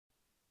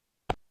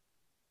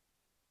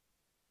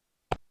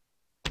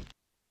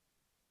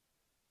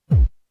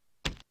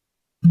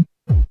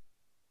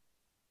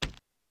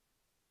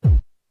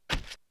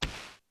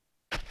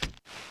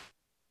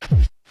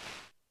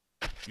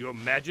Your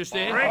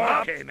Majesty. Bring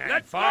up. Okay, man.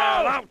 Let's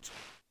Fall go. out.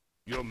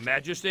 Your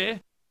Majesty.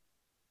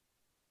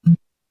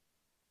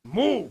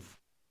 Move.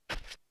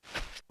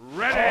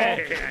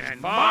 Ready. Okay,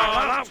 and fall fall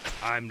out. out.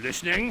 I'm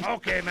listening.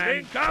 Okay, man.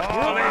 Link up.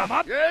 Fall Move out.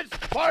 up. Yes.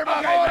 Fireman.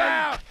 Okay, Fall man.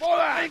 out. Fall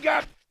out. Link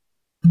up.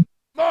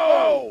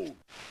 Move.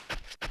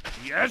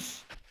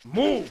 Yes.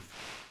 Move.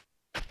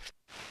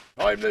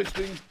 I'm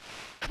listening.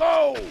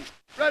 Move.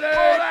 Ready.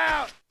 Fall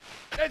out.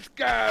 Let's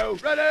go.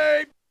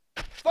 Ready.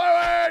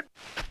 Forward.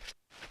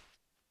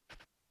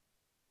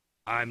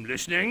 I'm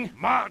listening.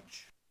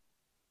 March.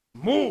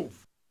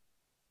 Move.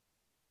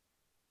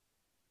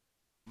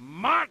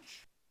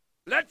 March.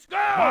 Let's go.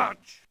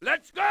 March.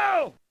 Let's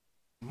go.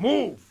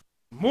 Move.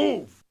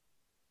 Move.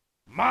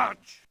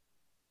 March.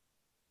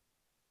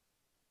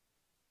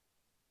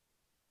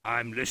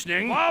 I'm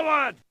listening.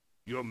 Forward.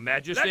 Your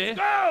Majesty. Let's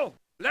go.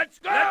 Let's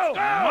go. Let's go.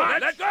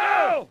 March. Let's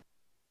go.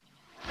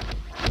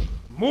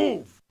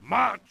 Move.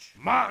 March.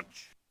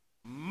 March.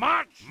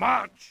 March.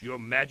 March. Your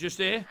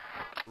Majesty.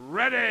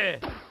 Ready.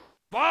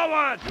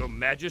 Forward. Your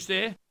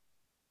Majesty.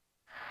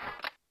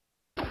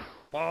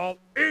 Fall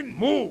in.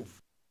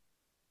 Move.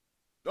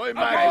 Fall out.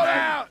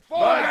 My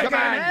Forward.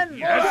 command.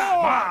 Yes.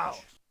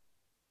 March.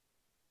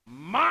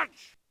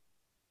 March.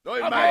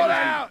 Fall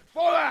out.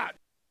 Fall out.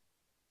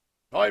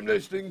 I'm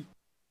listening.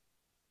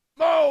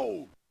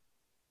 Move.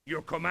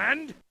 Your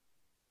command.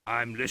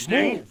 I'm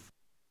listening. Move.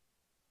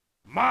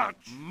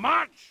 March.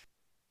 March.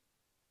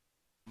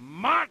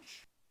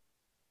 March.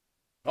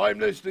 I'm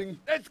listening.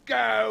 Let's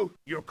go.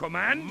 Your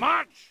command.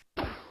 March.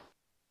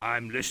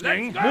 I'm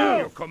listening. Let's go.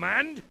 Your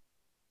command.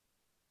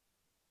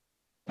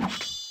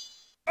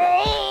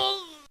 Oh!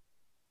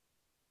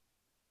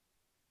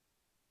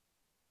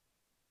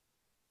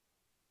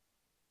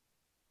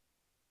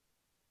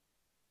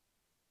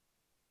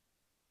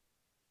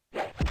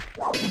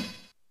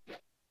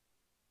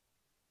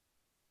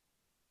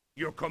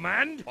 Your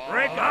command.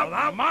 Break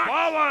up. March.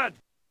 Forward.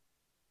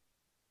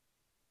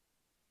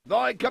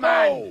 Thy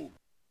command.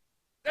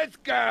 Let's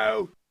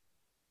go.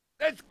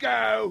 Let's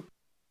go.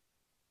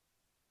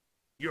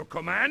 Your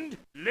command.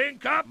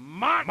 Link up.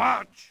 March.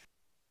 March.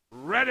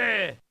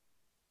 Ready.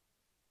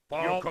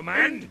 Fall Your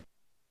command. in.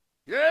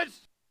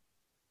 Yes.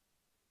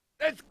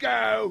 Let's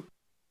go.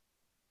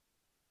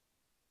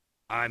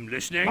 I'm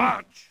listening.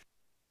 March.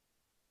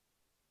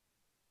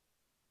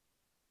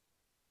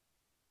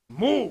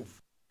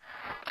 Move.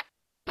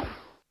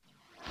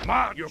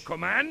 March. Your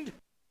command.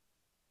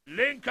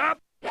 Link up.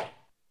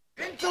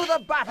 Into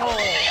the battle!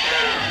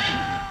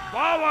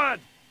 Forward.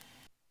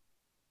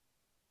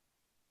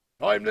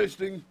 I'm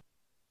listening.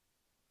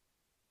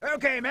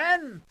 Okay,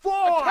 men,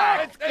 forward!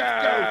 Let's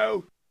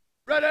go.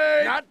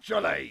 Ready?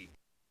 Naturally.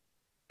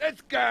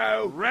 Let's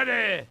go.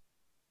 Ready.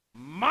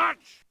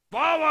 March.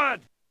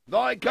 Forward.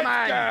 Thy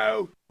command. Let's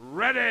go.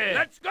 Ready.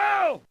 Let's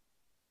go.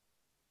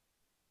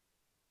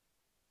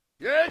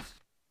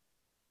 Yes.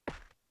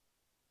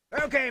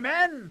 Okay,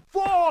 men,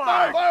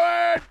 forward!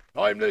 Forward.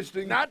 I'm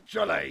listening.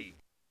 Naturally.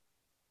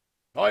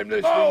 I'm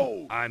listening.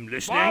 Oh. I'm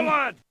listening.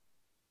 Forward.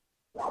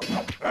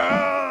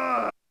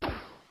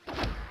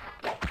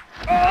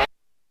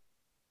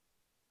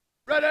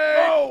 Ready.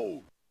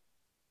 Oh.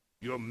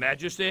 Your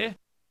Majesty.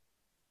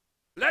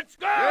 Let's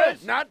go.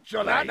 Yes.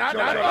 Naturally.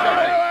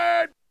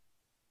 Forward.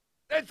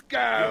 Let's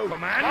go. Your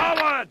command.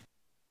 Forward.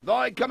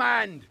 Thy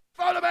command.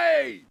 Follow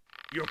me.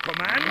 Your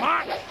command.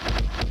 March.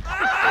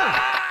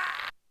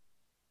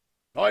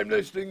 I'm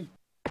listening.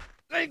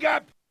 Link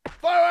up.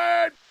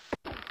 Forward.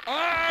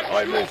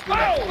 I'm listening.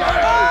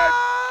 Forward.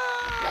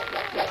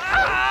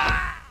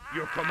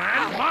 Your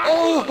command.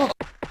 March.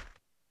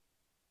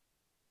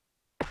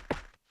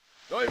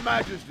 Thy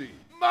Majesty.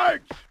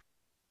 March.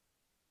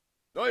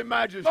 Thy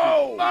Majesty.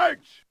 Oh.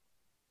 March.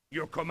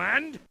 Your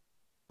command.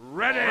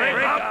 Ready.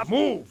 Break up.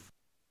 Move.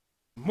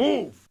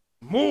 Move.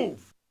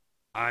 Move.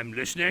 I'm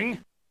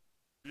listening.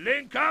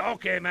 Link up.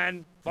 Okay,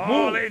 man.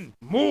 Fall in.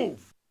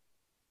 Move.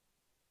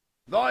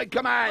 Thy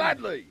command.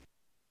 Gladly.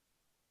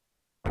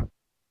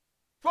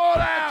 Fall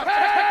out.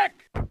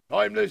 Attack.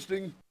 I'm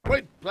listening.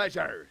 With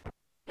pleasure.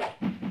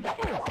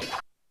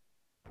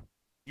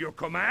 Your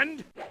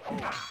command.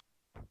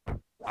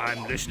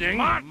 I'm listening.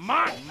 March.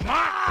 March.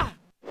 March.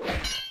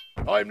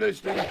 I'm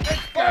listening.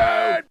 Let's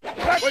go.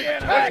 Crush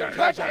the enemy.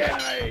 Crush the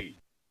enemy.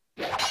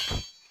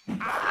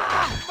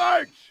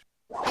 March.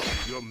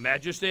 Your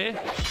Majesty.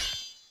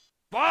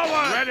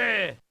 Forward.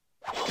 Ready.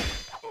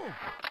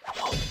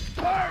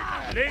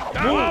 March. Link up.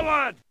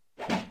 Forward.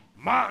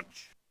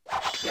 March.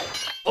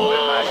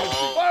 Thy Majesty.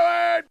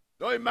 Forward.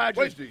 Thy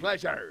Majesty. With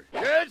pleasure.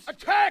 Yes.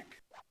 Attack.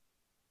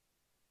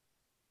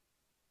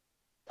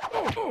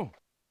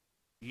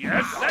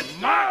 Yes. Let's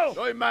go.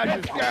 Thy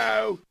Majesty.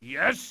 Go.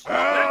 Yes.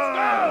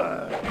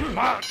 Let's go.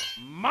 March.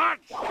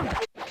 March.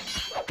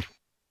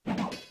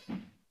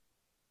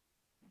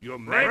 Your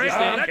Majesty.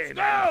 Let's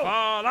go.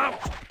 Fall out.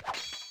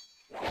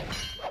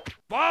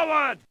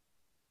 Forward.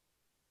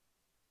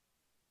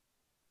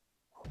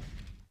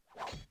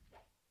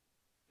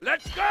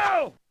 Let's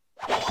go.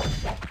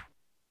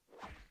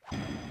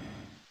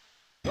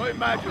 Thy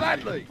Majesty.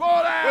 Gladly.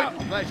 Fall out.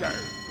 With pleasure.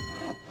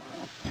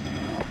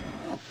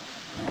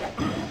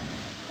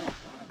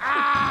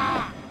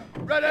 Ah!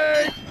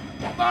 Ready.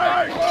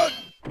 March. Good.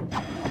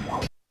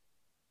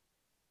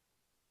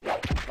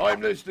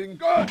 I'm listening.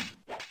 Good.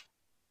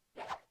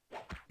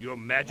 Your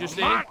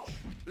Majesty. March.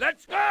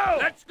 Let's go!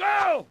 Let's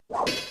go!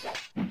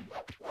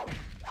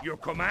 Your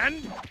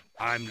command?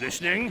 I'm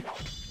listening.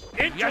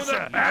 Into Yes, the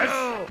sir.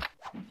 battle!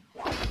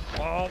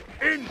 Fall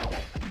in!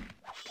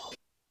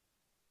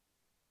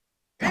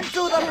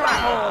 Into the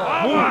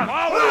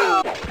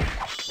battle!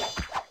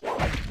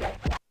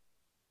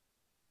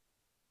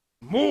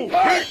 Move!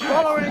 Keep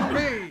following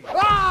me!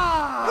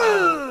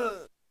 Ah!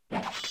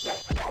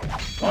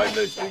 I'm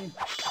listening.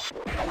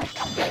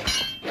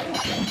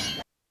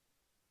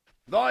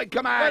 Thy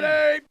command.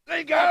 Ready.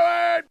 They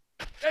going.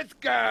 Let's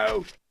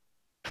go.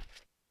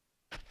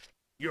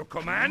 Your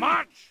command?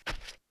 March!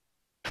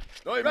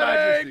 Thy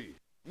Majesty.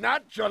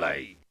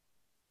 Naturally.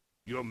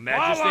 Your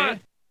Majesty? Forward.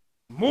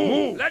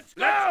 Move! Let's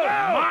go! Let's go.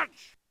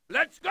 March!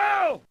 Let's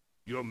go!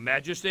 Your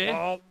Majesty?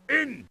 Fall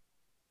in!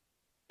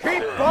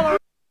 Keep following!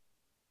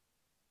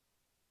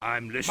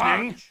 I'm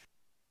listening.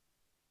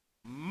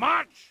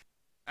 March!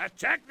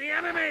 Attack the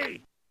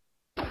enemy!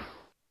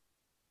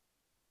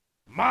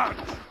 March!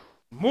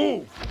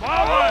 Move!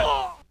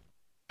 Forward!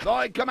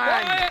 Thy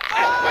command.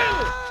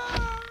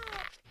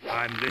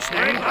 I'm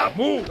listening.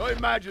 Move! Thy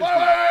Majesty.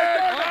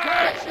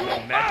 Your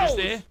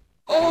Majesty?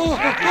 Forward!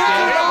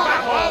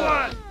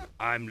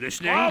 I'm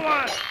listening.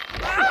 Forward!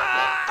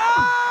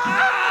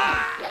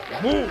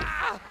 Move!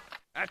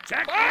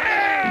 Attack the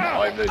enemy!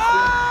 I'm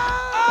listening.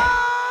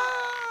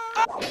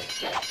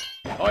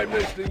 I'm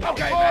listening.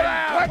 Okay,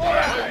 man.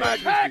 Thy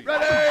Majesty.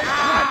 Ready.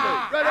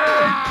 Ready.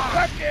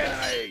 Attack the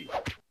enemy.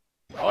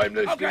 I'm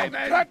listening. Okay,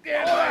 man. Attack the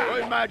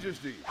enemy. Thy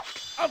Majesty.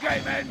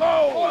 Okay, man. Move.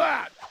 All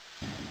that.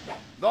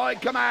 Thy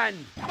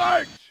command.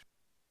 March.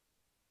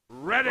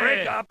 Ready!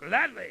 Break up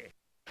gladly!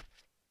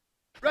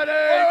 Ready.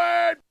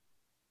 Forward.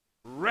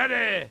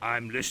 Ready!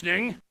 I'm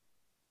listening.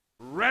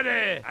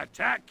 Ready!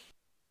 Attack!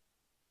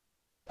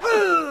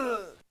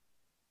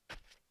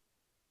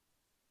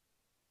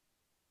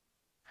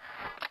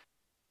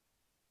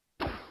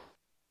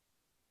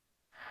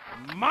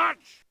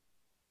 March!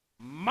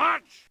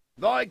 March!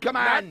 Thy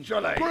command.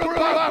 Naturally. Group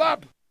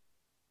up.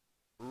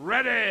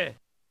 Ready!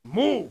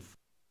 Move!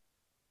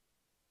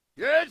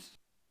 Yes.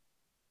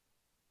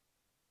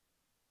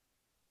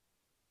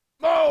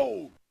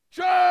 Move.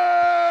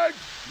 Charge.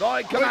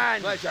 Thy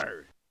command. With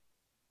pleasure.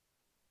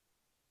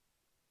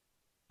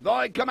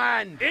 Thy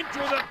command. Into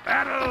the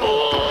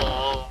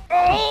battle!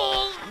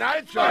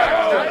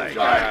 Naturally.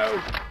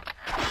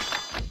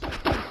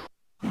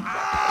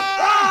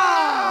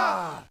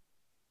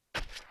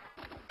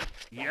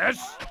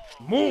 Yes!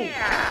 Move!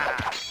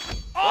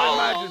 Thy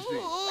Majesty.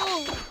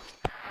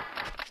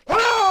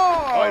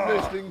 I'm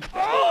listening.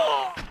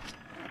 Forward.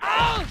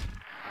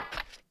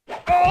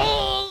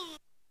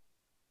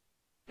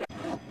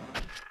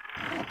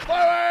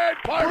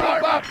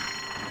 Forward. Up.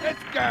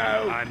 Let's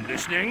go. I'm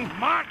listening.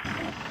 March!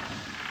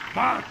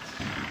 March!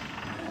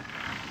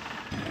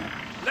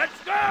 Let's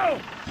go!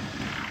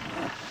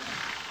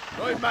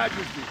 Thy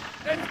Majesty.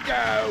 Let's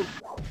go.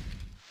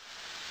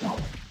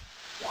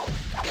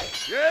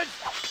 Yes.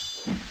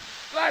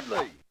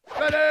 Gladly.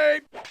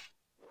 Ready.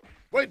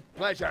 With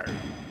pleasure.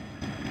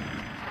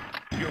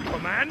 Your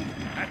command?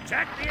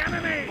 Attack the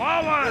enemy!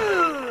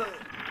 Forward!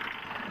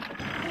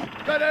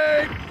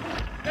 Ready.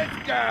 Let's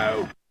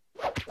go.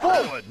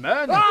 Forward,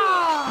 men!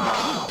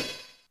 Thy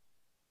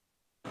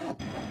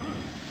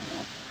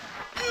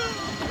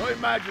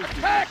Majesty.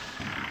 Attack.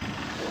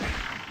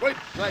 With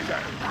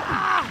pleasure.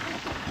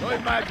 Thy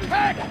Majesty.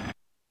 Attack.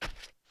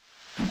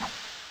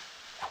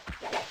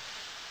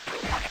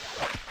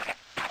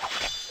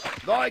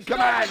 Thy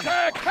command.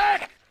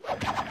 Attack.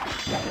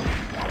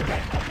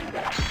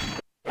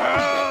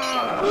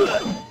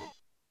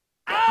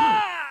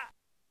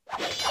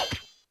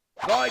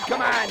 Thy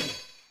command.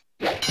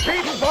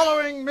 Keep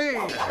following me!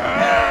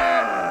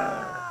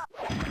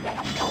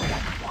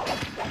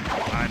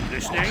 I'm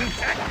listening.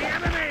 Attack the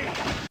enemy!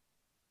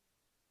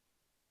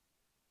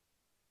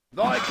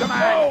 Thy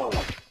command.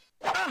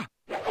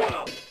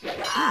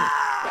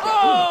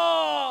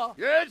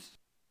 Yes.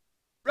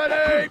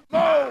 Ready.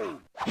 Move.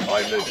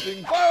 I'm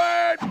listening.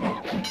 Forward.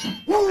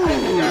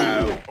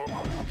 Go.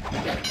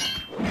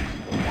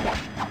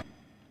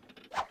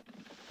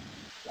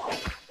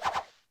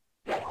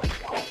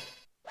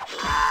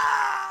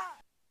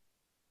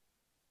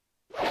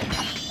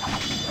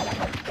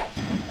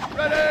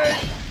 Ready.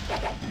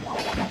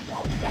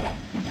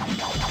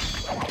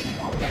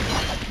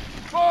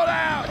 Fall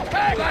out.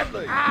 Attack.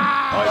 Gladly.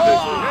 I'm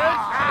listening. Yes.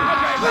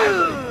 Okay,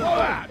 gladly. Fall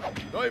out.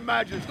 Thy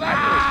Majesty.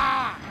 Gladly.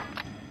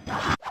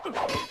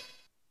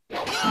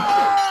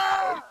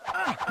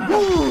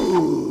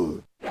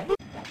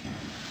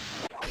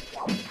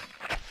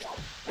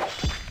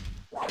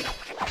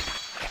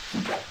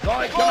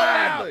 Thy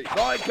command!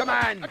 Thy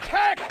command!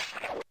 Attack!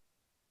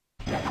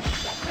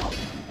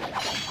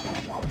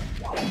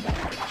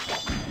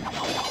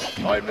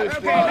 I'm listening.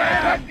 Okay,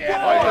 man.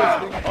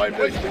 I'm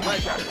listening.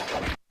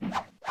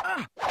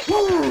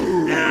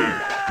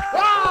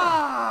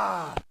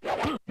 Ah!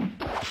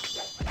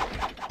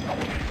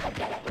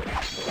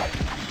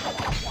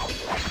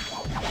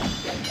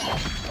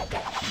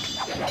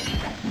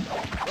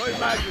 Your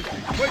Majesty,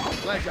 with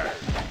pleasure.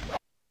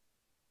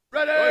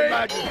 Ready? Your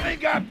Majesty.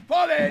 Think up,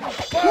 fall in.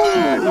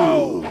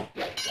 No.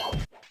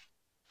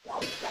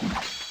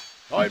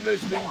 I'm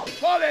listening.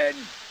 Fall in.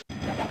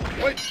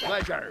 With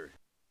pleasure.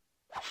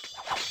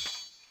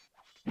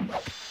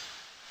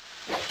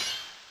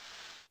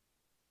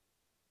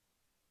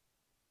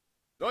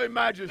 Your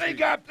Majesty.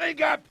 Think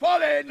up,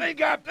 fall in.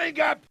 Think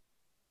up.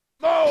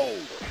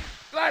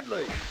 Move.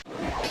 Gladly.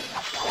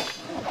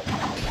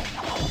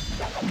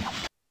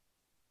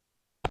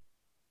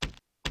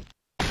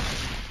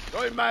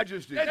 Your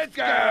Majesty. Let's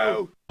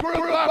go.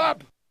 Group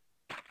up.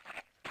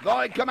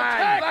 Thy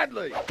command.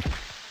 Gladly.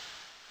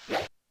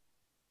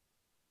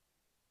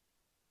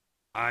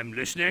 I'm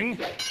listening.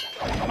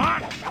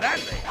 March,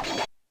 gladly.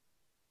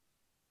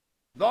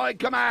 Thy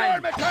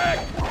command. Storm attack.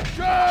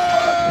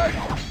 Charge.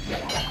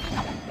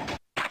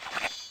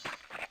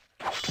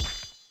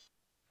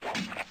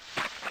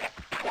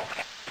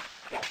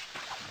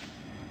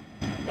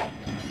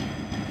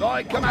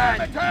 Thy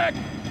command. Attack.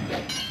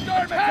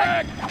 Storm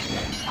attack.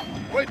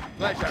 With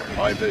pleasure.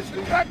 I'm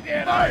listening. Attack the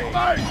enemy.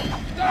 March.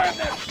 Storm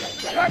them.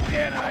 Attack the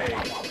enemy.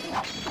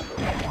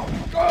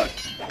 Good.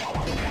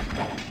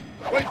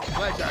 With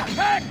pleasure.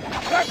 Attack.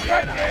 Attack the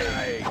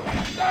enemy.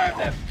 Storm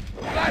them.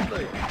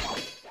 Gladly.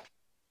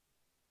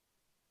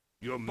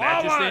 Your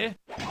Majesty.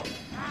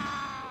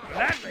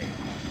 Gladly.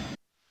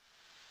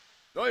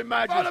 Your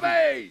Majesty. Follow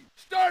me.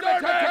 Storm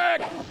attack.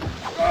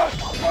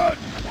 Good.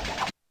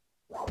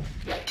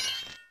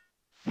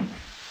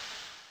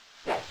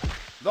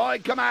 Thy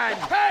command.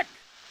 Attack.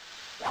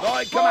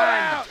 Thy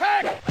command.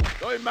 Attack.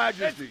 Thy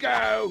Majesty. Let's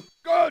go.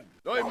 Good.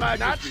 Thy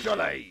Majesty.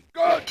 Naturally.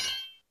 Good.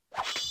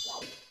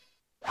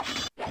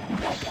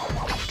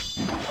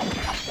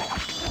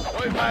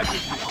 Thy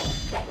Majesty.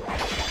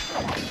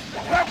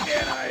 Attack the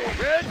enemy.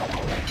 Good.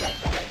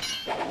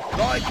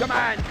 Thy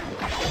command.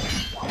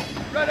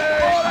 Ready.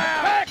 All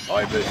out. Attack.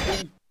 I'm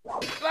listening.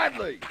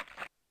 Gladly.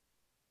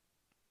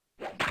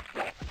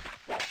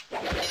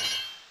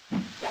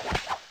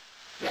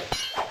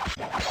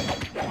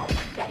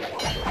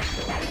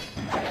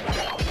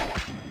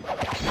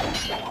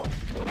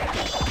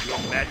 Your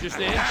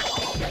Majesty.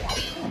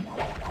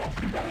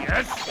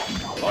 Yes.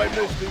 I'm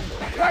listening.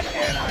 Attack the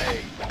enemy.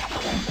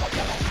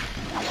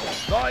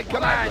 Thy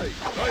command.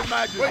 Thy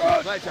Majesty. With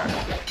pleasure.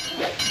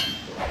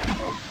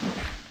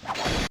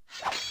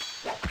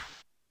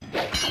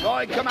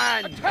 Thy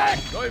command. Attack.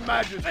 Thy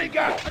Majesty. Think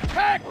up.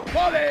 Attack.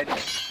 Fall in.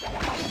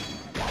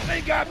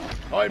 Think up.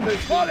 I'm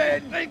listening. Fall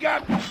in. Think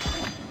up.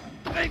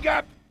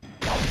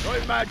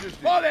 Thy Majesty.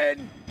 Fall in.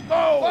 Move.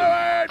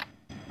 Forward.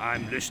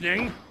 I'm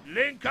listening.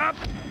 Link up.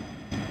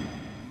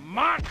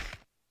 March.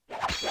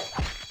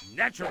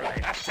 Naturally,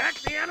 attack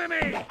the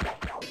enemy.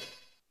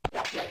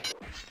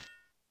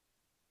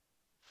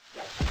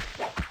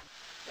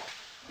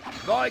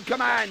 Thy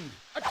command.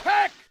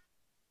 Attack.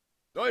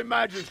 Thy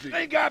Majesty.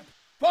 Think up.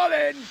 Fall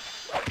in.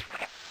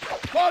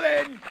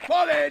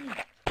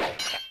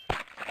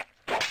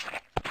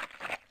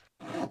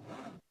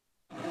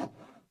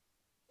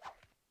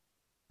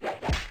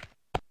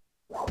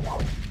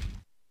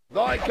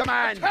 Thy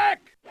command.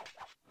 Attack.